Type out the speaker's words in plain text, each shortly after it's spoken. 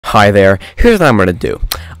Hi there, here's what I'm going to do.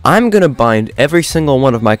 I'm going to bind every single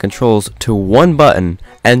one of my controls to one button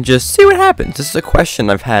and just see what happens. This is a question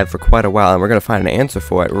I've had for quite a while and we're going to find an answer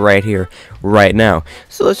for it right here, right now.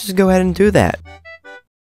 So let's just go ahead and do that.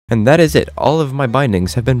 And that is it. All of my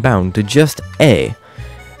bindings have been bound to just A.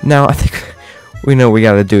 Now I think we know what we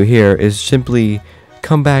got to do here is simply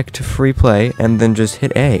come back to free play and then just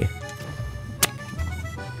hit A.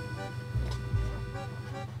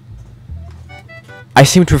 I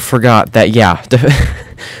seem to have forgot that, yeah,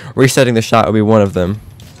 resetting the shot would be one of them.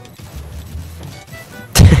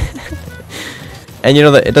 And you know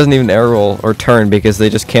that it doesn't even air roll or turn because they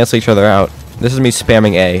just cancel each other out. This is me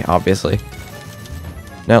spamming A, obviously.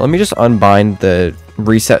 Now let me just unbind the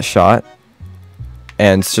reset shot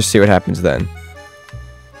and just see what happens then.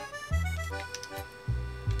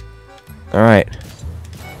 Alright.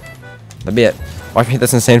 That'll be it. Watch me hit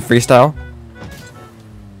this insane freestyle.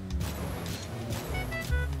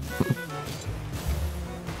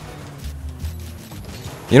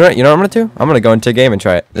 You know what I'm gonna do? I'm gonna go into a game and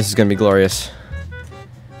try it. This is gonna be glorious.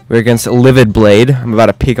 We're against Livid Blade. I'm about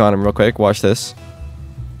to peek on him real quick. Watch this.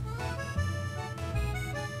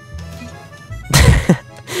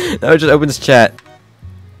 Now it just opens chat.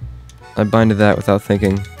 I binded that without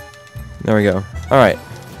thinking. There we go. Alright.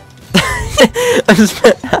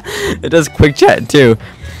 It does quick chat too.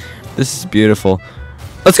 This is beautiful.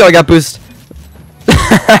 Let's go, I got boost.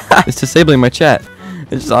 It's disabling my chat.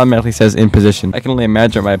 It just automatically says in position. I can only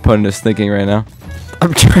imagine what my opponent is thinking right now.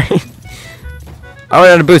 I'm trying. I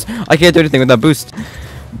went out of boost. I can't do anything without boost.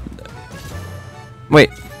 Wait.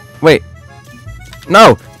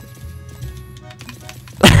 No!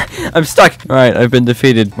 I'm stuck. Alright, I've been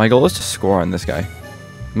defeated. My goal is to score on this guy.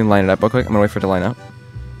 Let me line it up real quick. I'm gonna wait for it to line up.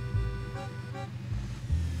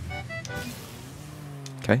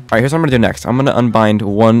 Okay. Alright, here's what I'm gonna do next. I'm gonna unbind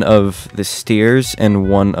one of the steers and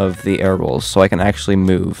one of the air rolls so I can actually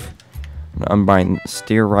move. I'm gonna unbind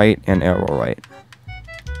steer right and air roll right.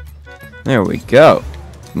 There we go.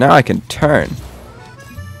 Now I can turn.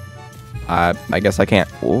 I guess I can't.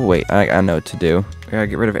 Oh, wait, I know what to do. I gotta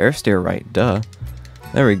get rid of air steer right. Duh.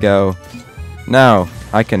 There we go. Now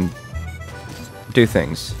I can do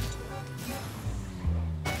things.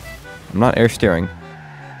 I'm not air steering.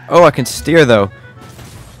 Oh, I can steer though.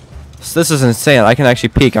 So this is insane. I can actually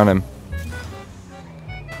peek on him.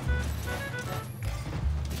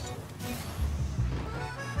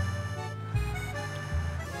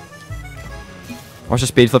 Watch the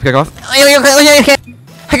speed flip kick off.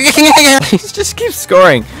 He just keeps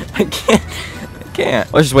scoring. I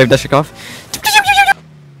can't. Let's just wave dash kick off.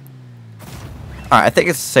 Alright, I think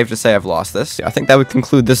it's safe to say I've lost this. I think that would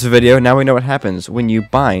conclude this video. Now we know what happens when you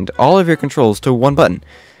bind all of your controls to one button.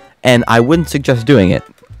 And I wouldn't suggest doing it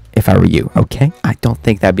if I were you, okay? I don't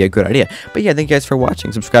think that'd be a good idea. But yeah, thank you guys for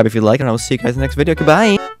watching. Subscribe if you like, and I will see you guys in the next video.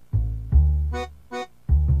 Goodbye!